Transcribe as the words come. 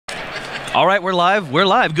All right, we're live. We're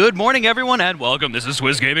live. Good morning, everyone, and welcome. This is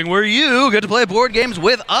Swiss Gaming, where you get to play board games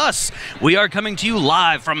with us. We are coming to you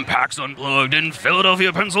live from PAX Unplugged in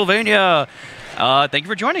Philadelphia, Pennsylvania. Thank you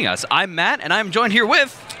for joining us. I'm Matt, and I'm joined here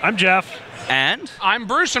with... I'm Jeff. And... I'm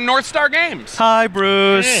Bruce from North Star Games. Hi,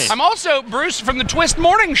 Bruce. Hey. I'm also Bruce from the Twist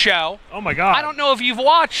Morning Show. Oh, my God. I don't know if you've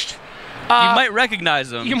watched... you might recognize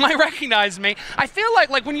him. You might recognize me. I feel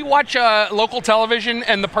like when you watch local television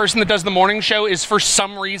and the person that does the morning show is for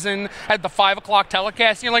some reason at the 5 o'clock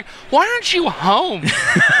telecast, you're like, why aren't you home?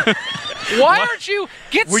 Why aren't you?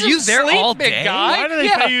 Were some you there sleep, all big day? guy. Why do they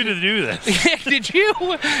pay you to do this? Did you?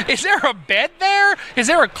 Is there a bed there? Is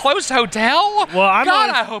there a close hotel? Well, I'm God,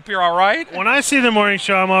 always- I hope you're all right. When I see the morning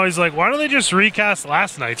show, I'm always like, why don't they just recast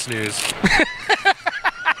last night's news?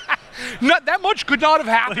 Not that much could not have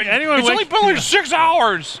happened. Like, anyone it's only been like 6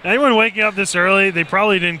 hours. Anyone waking up this early, they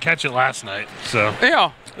probably didn't catch it last night. So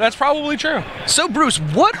Yeah, that's probably true. So, Bruce,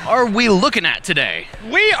 what are we looking at today?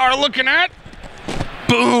 We are looking at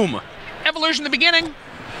Boom. Evolution: The Beginning.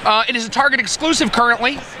 It is a Target exclusive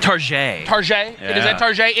currently. Target. Target. It is Yeah. at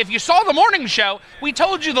Target. If you saw the morning show, we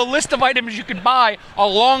told you the list of items you could buy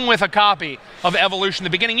along with a copy of Evolution: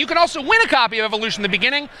 The Beginning. You can also win a copy of Evolution: The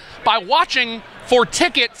Beginning by watching for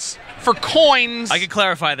tickets for coins. I can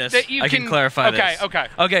clarify this. That you I can can- clarify this. Okay.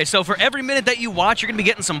 Okay, so for every minute that you watch, you're going to be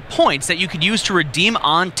getting some points that you could use to redeem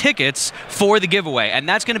on tickets for the giveaway. And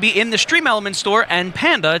that's going to be in the Stream Element store, and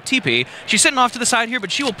Panda, TP, she's sitting off to the side here,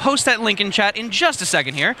 but she will post that link in chat in just a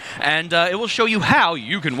second here, and it will show you how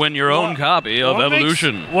you can win your own copy of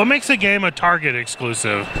Evolution. What makes a game a Target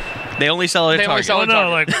exclusive? They only sell it at They only Target. sell it- Oh, no,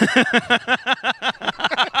 like...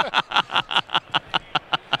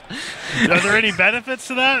 Are there any benefits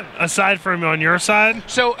to that, aside from on your side?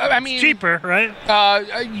 So, I mean... Cheaper, right?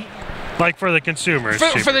 Like for the consumer, it's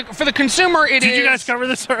cheaper. For the consumer, it is... Did you guys cover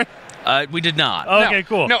this already? We did not. Okay,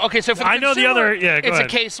 cool. No, okay, so for the I know the consumer, other- yeah, go it's ahead. a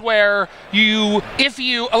case where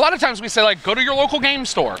a lot of times we say, like, go to your local game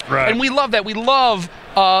store. Right. And we love that. We love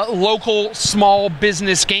local small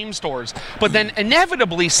business game stores. But then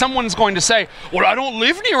inevitably someone's going to say, well, I don't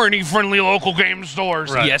live near any friendly local game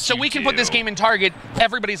stores. Right. Yes, So you we can do. put this game in Target.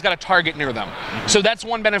 Everybody's got a Target near them. So that's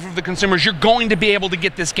one benefit of the consumers. You're going to be able to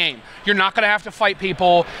get this game. You're not going to have to fight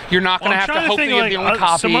people. You're not going to have to hope that you have the only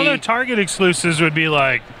copy. Some other Target exclusives would be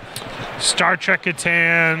like Star Trek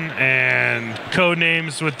Catan and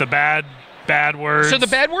Codenames with the bad words. So the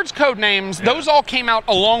bad words, code names, those all came out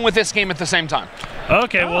along with this game at the same time.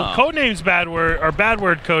 Okay, well, Codenames bad word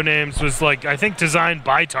Codenames was like I think designed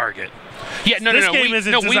by Target. Yeah, no. This game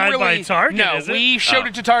isn't designed by Target, No, is it? we showed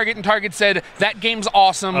it to Target, and Target said, that game's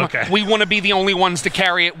awesome. Okay. We want to be the only ones to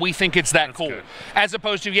carry it. We think it's that cool. good. As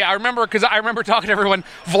opposed to, I remember talking to everyone,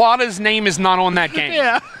 Vlada's name is not on that game.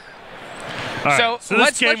 Yeah. All right, So, so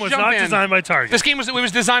let's this game was jump not in. designed by Target. This game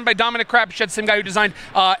was designed by Dominic Krapichet, the same guy who designed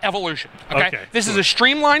Evolution. Okay, this is cool. a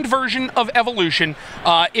streamlined version of Evolution.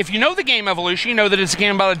 If you know the game Evolution, you know that it's a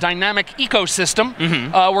game about a dynamic ecosystem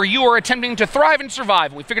where you are attempting to thrive and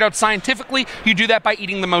survive. We figured out scientifically you do that by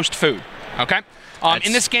eating the most food. Okay.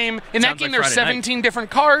 In that game, there are Friday 17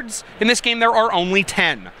 different cards. In this game, there are only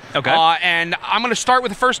 10. Okay. And I'm going to start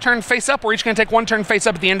with the first turn face up. We're each going to take one turn face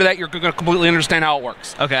up. At the end of that, you're going to completely understand how it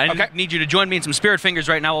works. Okay, I need you to join me in some spirit fingers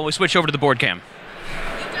right now while we switch over to the board cam.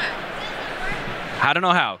 I don't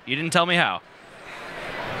know how. You didn't tell me how.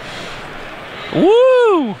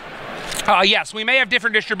 Woo! Yes, we may have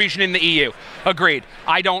different distribution in the EU. Agreed.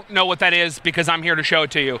 I don't know what that is because I'm here to show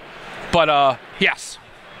it to you. But, yes.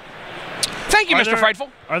 Thank you, Mr. Frightful.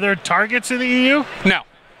 Are there Targets in the EU? No.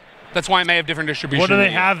 That's why I may have different distribution. What do in they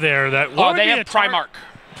the EU. have there? That They have Primark.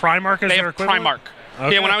 Primark is They their have equivalent? Primark.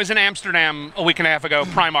 Okay. Yeah, when I was in Amsterdam a week and a half ago,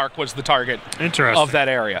 Primark was the Target Interesting. of that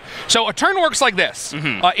area. So a turn works like this.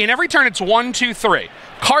 In every turn, it's 1, 2, 3.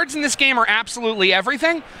 Cards in this game are absolutely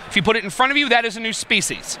everything. If you put it in front of you, that is a new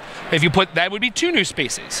species. If you put that would be 2 new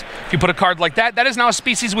species. If you put a card like that, that is now a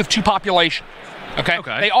species with 2 population. Okay?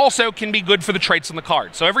 They also can be good for the traits on the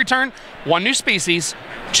card. So every turn, 1 new species,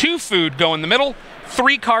 2 food go in the middle,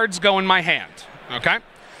 3 cards go in my hand. Okay?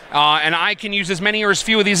 And I can use as many or as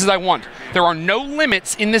few of these as I want. There are no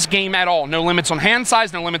limits in this game at all. No limits on hand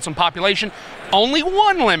size, no limits on population. Only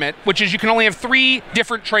one limit, which is you can only have 3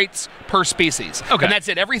 different traits per species. Okay. And that's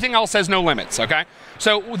it. Everything else has no limits, okay?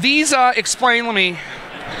 So these explain, let me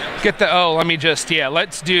get the,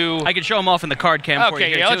 let's do... I can show them off in the card cam for you Okay,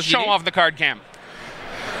 here, yeah, too, let's if you show need. them off the card cam.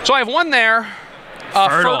 So I have one there.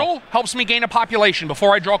 Fertile helps me gain a population.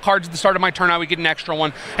 Before I draw cards at the start of my turn, I would get an extra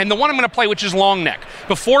one. And the one I'm going to play, which is Long Neck.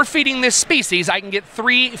 Before feeding this species, I can get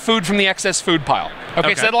 3 food from the excess food pile.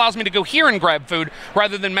 Okay, so that allows me to go here and grab food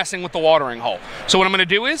rather than messing with the watering hole. So what I'm going to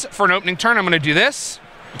do is, for an opening turn, I'm going to do this.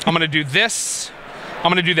 I'm going to do this.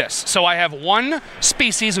 I'm going to do this. So I have one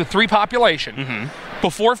species with 3 population.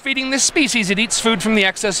 Before feeding this species, it eats food from the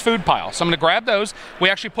excess food pile. So I'm going to grab those. We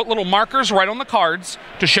actually put little markers right on the cards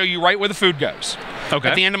to show you right where the food goes. Okay.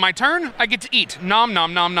 At the end of my turn, I get to eat. Nom,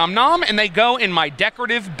 nom, nom, nom, nom, and they go in my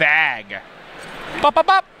decorative bag. Bop, bop,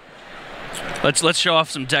 bop. Let's show off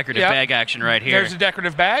some decorative bag action right here. There's a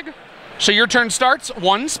decorative bag. So your turn starts,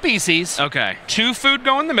 1 species. Okay. 2 food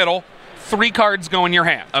go in the middle. 3 cards go in your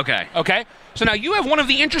hand. Okay. Okay? So now you have one of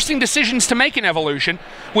the interesting decisions to make in evolution,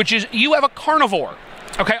 which is you have a carnivore.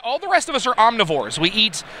 Okay, all the rest of us are omnivores.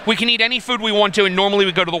 We can eat any food we want to, and normally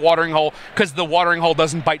we go to the watering hole because the watering hole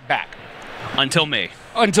doesn't bite back. Until me.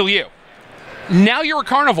 Until you. Now you're a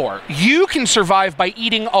carnivore. You can survive by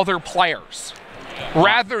eating other players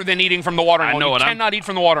rather than eating from the watering hole. You cannot eat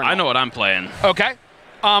from the watering hole. I know what I'm playing. Okay.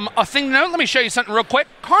 A thing to note, let me show you something real quick.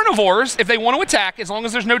 Carnivores, if they want to attack, as long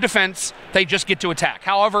as there's no defense, they just get to attack.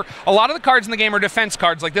 However, a lot of the cards in the game are defense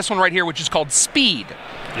cards, like this one right here, which is called Speed.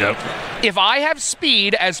 Yep. If I have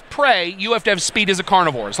Speed as prey, you have to have Speed as a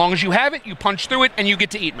carnivore. As long as you have it, you punch through it, and you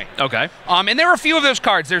get to eat me. Okay. And there are a few of those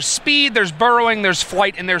cards. There's Speed, there's Burrowing, there's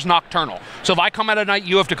Flight, and there's Nocturnal. So if I come out at night,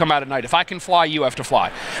 you have to come out at night. If I can fly, you have to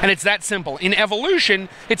fly. And it's that simple. In evolution,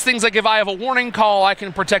 it's things like if I have a warning call, I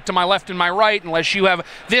can protect to my left and my right, unless you have...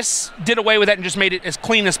 This did away with that and just made it as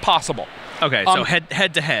clean as possible. Okay, so head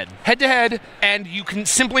to head. Head to head, and you can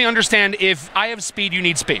simply understand if I have Speed, you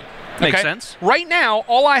need Speed. Makes Okay? sense. Right now,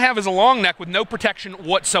 all I have is a long neck with no protection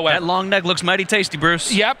whatsoever. That long neck looks mighty tasty,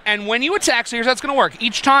 Bruce. Yep, and when you attack, so here's how it's going to work.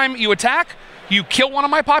 Each time you attack, you kill one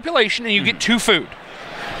of my population, and you get 2 food.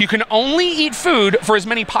 You can only eat food for as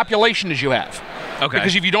many population as you have. Okay.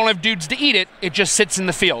 Because if you don't have dudes to eat it, it just sits in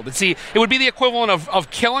the field. It would be the equivalent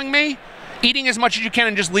of killing me, eating as much as you can,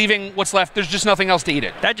 and just leaving what's left. There's just nothing else to eat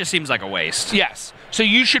it. That just seems like a waste. Yes. So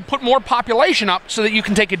you should put more population up so that you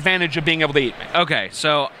can take advantage of being able to eat me. Okay,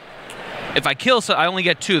 so if I kill, I only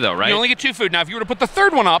get 2 though, right? You only get 2 food. Now, if you were to put the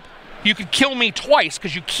 3rd one up, you could kill me twice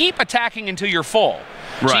because you keep attacking until you're full.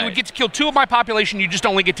 So you Right. would get to kill 2 of my population. You just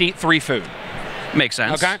only get to eat 3 food. Makes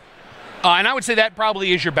sense. Okay? And I would say that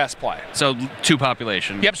probably is your best play. So 2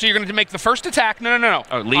 population. Yep, so you're going to make the first attack. No.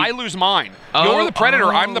 Oh, lead? I lose mine. Oh, You're the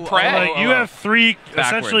predator. I'm the prey. Like you have 3, Backwards.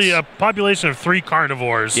 essentially a population of 3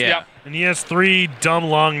 carnivores. Yeah. Yep. And he has 3 dumb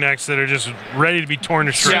long necks that are just ready to be torn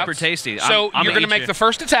to shreds. Super tasty. So I'm you're going to make the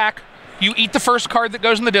first attack. You eat the first card that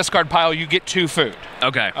goes in the discard pile. You get 2 food.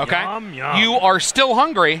 Okay. Okay? Yum, yum. You are still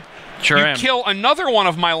hungry. Sure you am. kill another one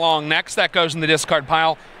of my long necks. That goes in the discard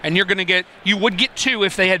pile. And you're going to get... You would get 2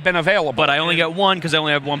 if they had been available. But I only get 1 because I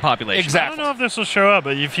only have 1 population. Exactly. I don't know if this will show up,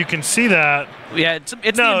 but if you can see that... Yeah, it's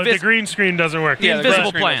No, the the green screen doesn't work. the Yeah, the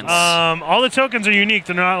invisible green screen plans. All the tokens are unique.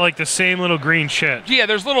 They're not like the same little green shit. Yeah,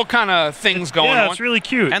 there's little kind of things going Yeah, on. it's really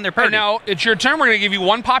cute. and they're All right, pretty. now, it's your turn. We're going to give you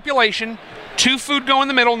 1 population, 2 food go in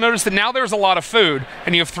the middle. Notice that now there's a lot of food,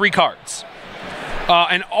 and you have 3 cards.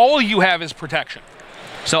 And all you have is protection.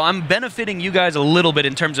 So I'm benefiting you guys a little bit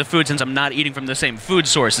in terms of food since I'm not eating from the same food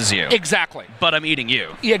source as you. Exactly. But I'm eating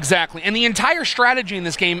you. Exactly. And the entire strategy in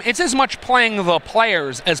this game, it's as much playing the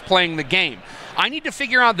players as playing the game. I need to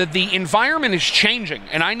figure out that the environment is changing,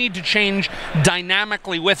 and I need to change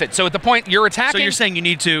dynamically with it. So at the point you're attacking... So you're saying you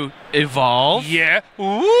need to evolve? Yeah.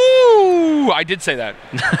 Ooh! I did say that.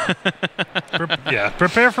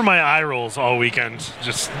 Prepare for my eye rolls all weekend.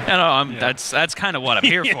 Just that's kind of what I'm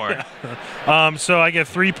here for. so I get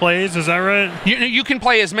 3 plays. Is that right? You can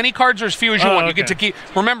play as many cards or as few as you want. You get to keep...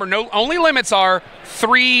 Remember, only limits are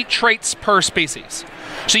 3 traits per species.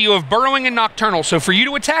 So you have Burrowing and Nocturnal. So for you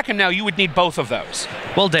to attack him now, you would need both of those.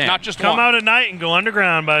 Well, damn. Not just Come one. out at night and go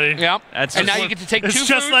underground, buddy. Yep. That's and just- now you get to take 2 It's food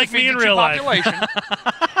just like to feed me in your 2 real life. population.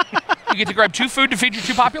 You get to grab 2 food to feed your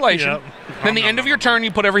 2 population. Yep. Then the end of your turn,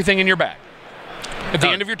 you put everything in your bag. At the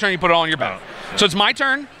Oh. end of your turn, you put it all in your bag. So it's my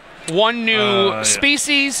turn. 1 new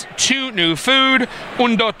species, 2 new food,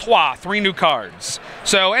 1, 2, 3 new cards.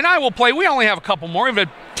 So, and I will play. We only have a couple more. We have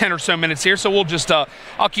 10 or so minutes here, so we'll just, I'll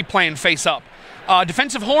keep playing face up.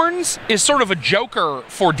 Defensive Horns is sort of a joker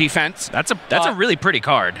for defense. That's a really pretty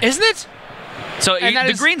card. Isn't it? So And that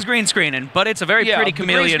the is- green's green screening, but it's a very pretty the green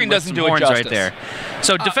chameleon screen with doesn't some do it horns right justice. there.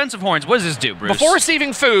 So defensive horns, what does this do, Bruce? Before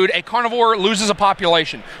receiving food, a carnivore loses a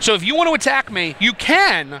population. So if you want to attack me, you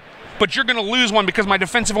can, but you're going to lose one because my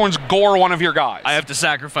defensive horns gore one of your guys. I have to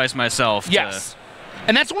sacrifice myself. Yes.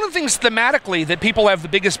 And that's one of the things thematically that people have the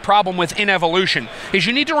biggest problem with in evolution, is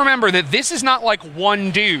you need to remember that this is not like one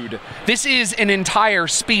dude. This is an entire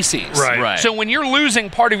species. Right. So when you're losing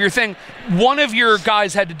part of your thing, one of your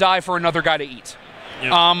guys had to die for another guy to eat.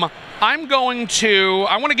 Yep. I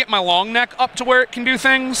want to get my long neck up to where it can do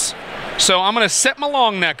things. So I'm going to set my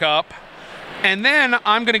long neck up, And then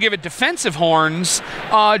I'm going to give it defensive horns,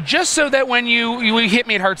 just so that when you hit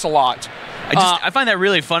me, it hurts a lot. I find that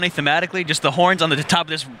really funny thematically, just the horns on the top of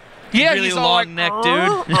this really he's all long neck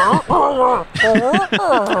dude.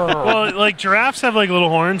 Well, like giraffes have like little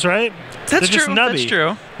horns, right? That's They're just true. nubby. That's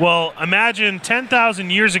true. Well, imagine 10,000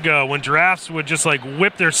 years ago when giraffes would just like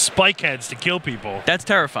whip their spike heads to kill people, That's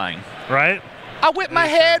terrifying. right? I whip my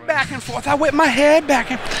head back and forth. I whip my head back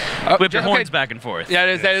and Whip your horns back and forth.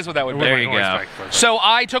 Yeah, that is what that would be. There you go. So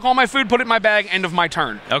I took all my food, put it in my bag, end of my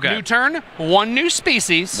turn. Okay. New turn, one new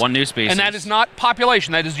species. One new species. And that is not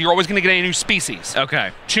population. That is, you're always going to get a new species. Okay.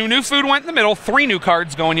 2 new food went in the middle, 3 new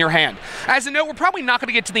cards go in your hand. As a note, we're probably not going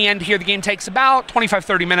to get to the end here. The game takes about 25,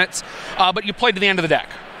 30 minutes, but you play to the end of the deck.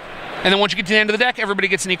 And then once you get to the end of the deck, everybody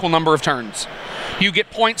gets an equal number of turns. You get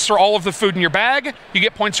points for all of the food in your bag, you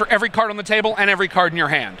get points for every card on the table and every card in your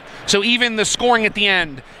hand. So even the scoring at the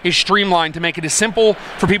end is streamlined to make it as simple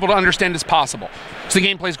for people to understand as possible. So the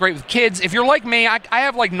game plays great with kids. If you're like me, I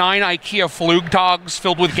have like 9 IKEA Flugtags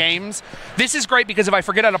filled with games. This is great because if I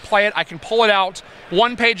forget how to play it, I can pull it out,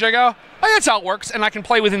 one page I go, oh, that's how it works, and I can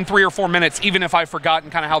play within 3 or 4 minutes, even if I've forgotten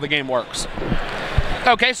kind of how the game works.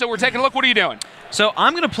 Okay, so we're taking a look. What are you doing? So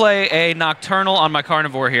I'm gonna play a Nocturnal on my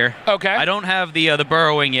Carnivore here. Okay. I don't have the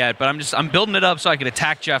burrowing yet, but I'm building it up so I can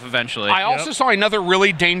attack Jeff eventually. I also saw another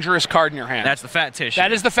really dangerous card in your hand. That's the fat tissue.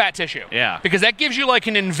 That is the fat tissue. Yeah. Because that gives you like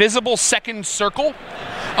an invisible second circle.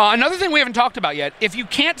 Another thing we haven't talked about yet, if you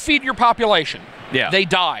can't feed your population, they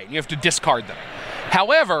die. You have to discard them.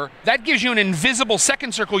 However, that gives you an invisible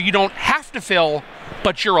second circle you don't have to fill,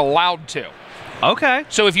 but you're allowed to. Okay.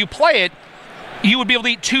 So if you play it, you would be able to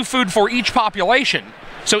eat 2 food for each population.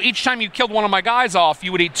 So each time you killed one of my guys off,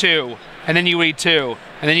 you would eat 2, and then you would eat 2,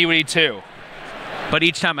 and then you would eat 2. But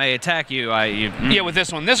each time I attack you, Yeah, with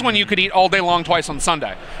this one. This one you could eat all day long twice on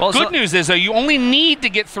Sunday. Well, Good news is, though, you only need to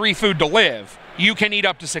get 3 food to live. You can eat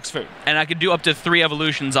up to 6 food. And I could do up to 3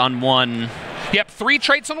 evolutions on one. Yep, 3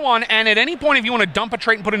 traits on one, and at any point if you want to dump a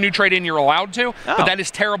trait and put a new trait in, you're allowed to, but that is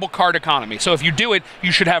terrible card economy. So if you do it,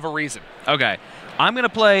 you should have a reason. Okay. I'm going to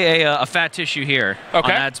play a fat tissue here on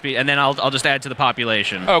that speed, and then I'll just add to the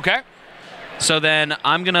population. Okay. So then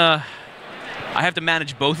I have to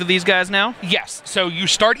manage both of these guys now? Yes. So you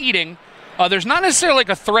start eating. There's not necessarily like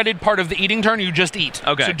a threaded part of the eating turn. You just eat.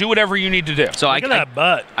 Okay. So do whatever you need to do. So Look at that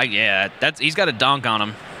butt. Yeah, he's got a donk on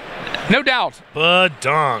him. No doubt. Butt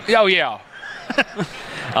donk. Oh, yeah.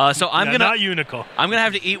 So I'm gonna not unical. I'm gonna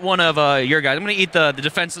have to eat one of your guys. I'm gonna eat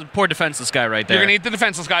the poor defenseless guy right there. You're going to eat the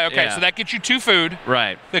defenseless guy. Okay, Yeah. so that gets you 2 food.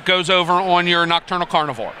 Right. That goes over on your Nocturnal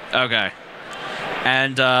Carnivore. Okay.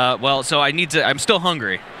 And so I'm still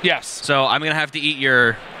hungry. Yes. So I'm gonna have to eat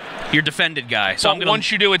your defended guy. So once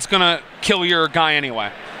you do, it's going to kill your guy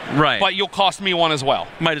anyway. Right. But you'll cost me 1 as well.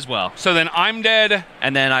 Might as well. So then I'm dead.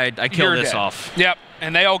 And then I kill You're this dead. off. Yep.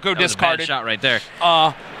 And they all go That was a bad discarded. shot right there.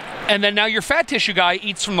 And then now your fat tissue guy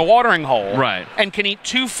eats from the watering hole. Right. And can eat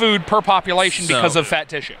 2 food per population because of fat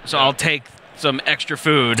tissue. So I'll take some extra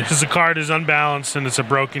food. Because the card is unbalanced and it's a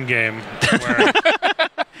broken game. Where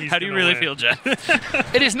How do you really feel, Jeff?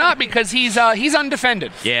 It is not because he's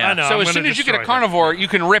undefended. Yeah. I know. So I'm as gonna soon as you get a destroy him. carnivore, you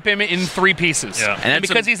can rip him in 3 pieces. Yeah. And And that's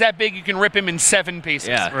because he's that big, you can rip him in 7 pieces.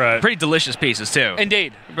 Yeah. Right. Pretty delicious pieces too.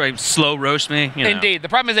 Indeed. Probably slow roast me. You know. Indeed. The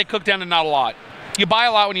problem is they cook down to not a lot. You buy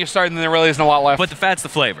a lot when you start, and then there really isn't a lot left. But the fat's the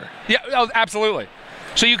flavor. Yeah, oh, absolutely.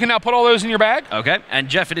 So you can now put all those in your bag. Okay. And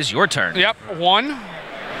Jeff, it is your turn. Yep. 1,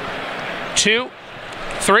 2,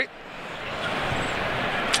 3.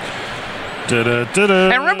 Da-da-da-da.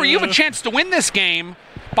 And remember, you have a chance to win this game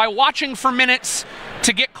by watching for minutes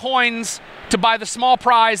to get coins to buy the small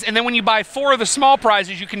prize, and then when you buy 4 of the small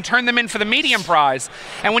prizes, you can turn them in for the medium prize.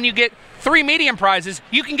 And when you get 3 medium prizes,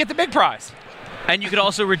 you can get the big prize. And you could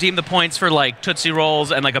also redeem the points for like Tootsie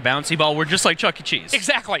Rolls and like a bouncy ball. We're just like Chuck E. Cheese.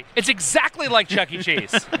 Exactly. It's exactly like Chuck E.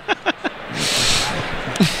 Cheese.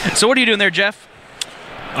 So what are you doing there, Jeff?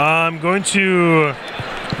 I'm going to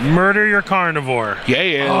murder your carnivore.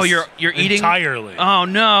 Yeah. Oh, you're eating entirely. Oh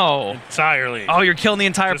no. Entirely. Oh, you're killing the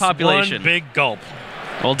entire Just population. one big gulp.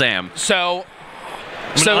 Well, damn. So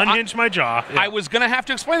I'm gonna unhinge my jaw. I was going to have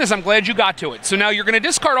to explain this. I'm glad you got to it. So now you're going to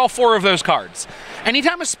discard all 4 of those cards.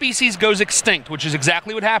 Anytime a species goes extinct, which is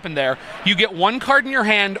exactly what happened there, you get 1 card in your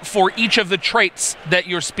hand for each of the traits that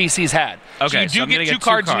your species had. Okay, so so I'm you gonna do get get 2 2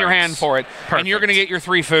 cards in your cards. hand for it, and you're going to Perfect. get your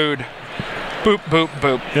 3 food. Boop, boop,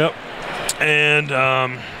 boop. Yep. And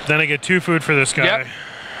then I get 2 food for this guy. Yep.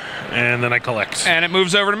 And then I collect. And it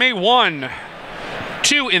moves over to me. 1,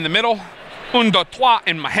 2 in the middle, 1, 2, 3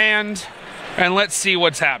 in my hand. And let's see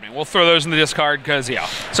what's happening. We'll throw those in the discard because, yeah.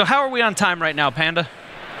 So how are we on time right now, Panda?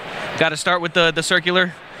 Got to start with the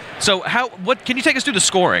circular. So what can you take us through the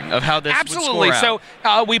scoring of how this Absolutely. would score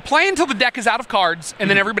out? So we play until the deck is out of cards, and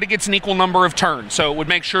then everybody gets an equal number of turns. So it would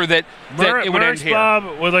make sure that it would end here.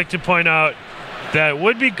 Bob would like to point out that it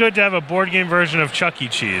would be good to have a board game version of Chuck E.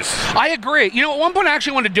 Cheese. I agree. You know, at one point I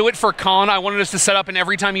actually wanted to do it for con. I wanted us to set up, and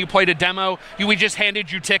every time you played a demo, we just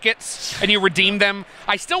handed you tickets, and you redeemed them.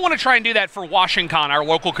 I still want to try and do that for WashingCon, our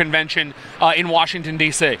local convention in Washington,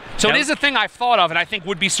 D.C. So It is a thing I've thought of, and I think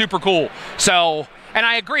would be super cool. So, and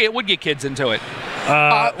I agree, it would get kids into it.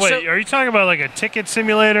 Wait, are you talking about like a ticket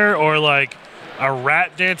simulator or like a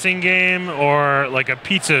rat dancing game or like a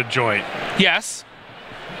pizza joint? Yes.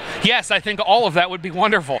 Yes, I think all of that would be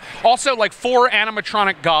wonderful. Also, like 4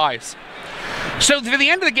 animatronic guys. So for the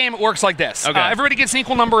end of the game, it works like this. Okay. Everybody gets an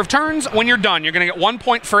equal number of turns. When you're done, you're going to get 1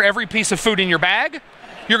 point for every piece of food in your bag.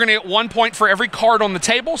 You're going to get 1 point for every card on the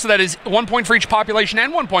table. So that is 1 point for each population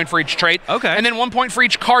and 1 point for each trait. Okay. And then 1 point for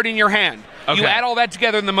each card in your hand. Okay. You add all that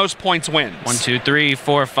together, and the most points wins. 1, 2, 3,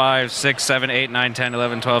 4, 5, 6, 7, 8, 9, 10,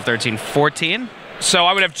 11, 12, 13, 14. So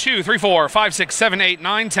I would have 2, 3, 4, 5, 6, 7, 8,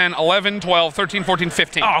 9, 10, 11, 12, 13, 14,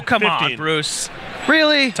 15. Oh, come 15. on, Bruce.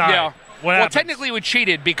 Really? Tie. Yeah. What Well, happens? technically we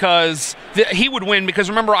cheated because he would win because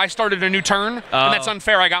remember I started a new turn and that's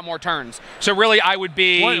unfair. I got more turns. So really I would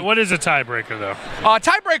be. What is a tiebreaker though?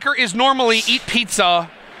 Tiebreaker is normally eat pizza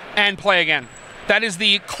and play again. That is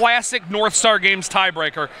the classic North Star Games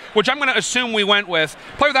tiebreaker, which I'm going to assume we went with.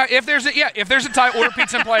 Play without. If there's a tie, order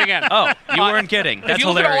pizza and play again. Oh, you weren't kidding. That's if you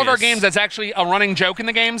hilarious. look at all of our games, that's actually a running joke in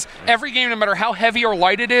the games. Every game, no matter how heavy or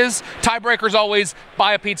light it is, tiebreaker's always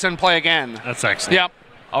buy a pizza and play again. That's excellent. Yep.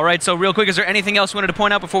 All right, so real quick, is there anything else you wanted to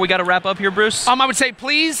point out before we got to wrap up here, Bruce? I would say,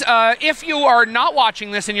 please, if you are not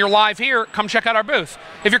watching this and you're live here, come check out our booth.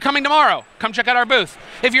 If you're coming tomorrow, come check out our booth.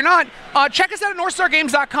 If you're not, check us out at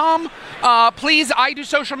NorthstarGames.com. Please, I do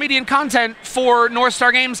social media and content for North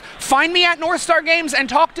Star Games. Find me at North Star Games and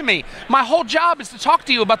talk to me. My whole job is to talk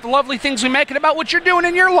to you about the lovely things we make and about what you're doing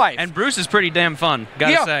in your life. And Bruce is pretty damn fun,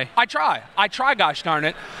 gotta say. I try, gosh darn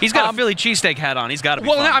it. He's got a Philly cheesesteak hat on. He's got to be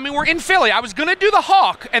Well, fun. I mean, we're in Philly. I was going to do the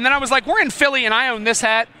Hawk, and then I was like, we're in Philly, and I own this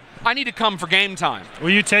hat. I need to come for game time.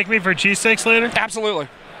 Will you take me for cheesesteaks later? Absolutely.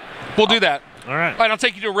 We'll do that. All right. And I'll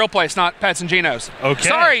take you to a real place, not Pat's and Gino's.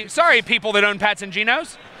 Okay. Sorry, people that own Pat's and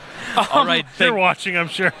Gino's. All right. They're watching, I'm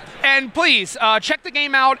sure. And please, check the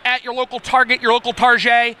game out at your local Target, your local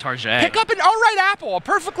Target. Pick up an all-right apple, a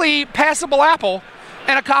perfectly passable apple,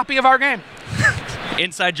 and a copy of our game.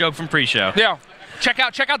 Inside joke from pre-show. Yeah. Check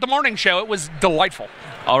out the morning show. It was delightful.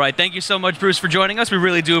 All right, thank you so much, Bruce, for joining us. We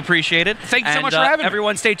really do appreciate it. Thank you so much for having me.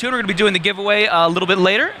 Everyone, stay tuned. We're going to be doing the giveaway a little bit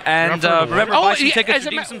later. And remember, buy some tickets,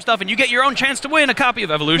 redeem some stuff, and you get your own chance to win a copy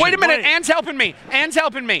of Evolution. Wait a minute, Anne's helping me. Anne's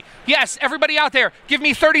helping me. Yes, everybody out there, give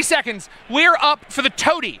me 30 seconds. We're up for the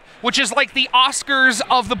Toady, which is like the Oscars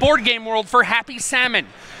of the board game world for Happy Salmon.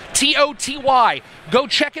 TOTY. Go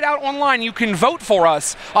check it out online. You can vote for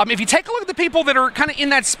us. If you take a look at the people that are kind of in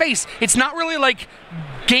that space, it's not really like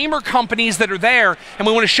gamer companies that are there, and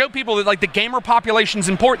we want to show people that like the gamer population is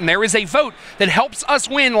important. There is a vote that helps us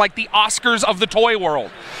win like the Oscars of the toy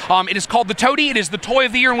world. It is called the Toady. It is the toy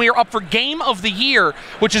of the year, and we are up for Game of the Year,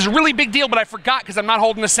 which is a really big deal, but I forgot because I'm not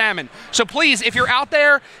holding a salmon. So please, if you're out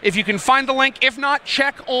there, if you can find the link, if not,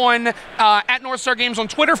 check on at North Star Games on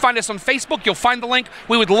Twitter, find us on Facebook, you'll find the link.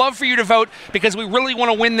 We would love for you to vote because we really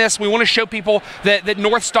want to win this. We want to show people that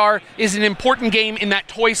North Star is an important game in that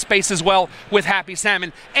toy space as well with Happy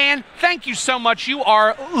Salmon. And thank you so much. You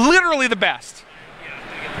are literally the best.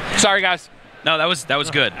 Sorry, guys. No, that was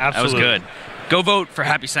good. Absolutely. That was good. Go vote for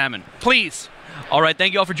Happy Salmon. Please. All right,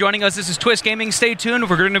 thank you all for joining us. This is Twist Gaming. Stay tuned.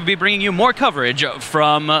 We're going to be bringing you more coverage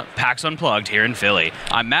from PAX Unplugged here in Philly.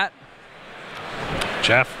 I'm Matt.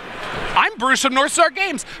 Jeff. I'm Bruce from North Star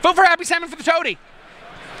Games. Vote for Happy Salmon for the Toady.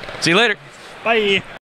 See you later. Bye.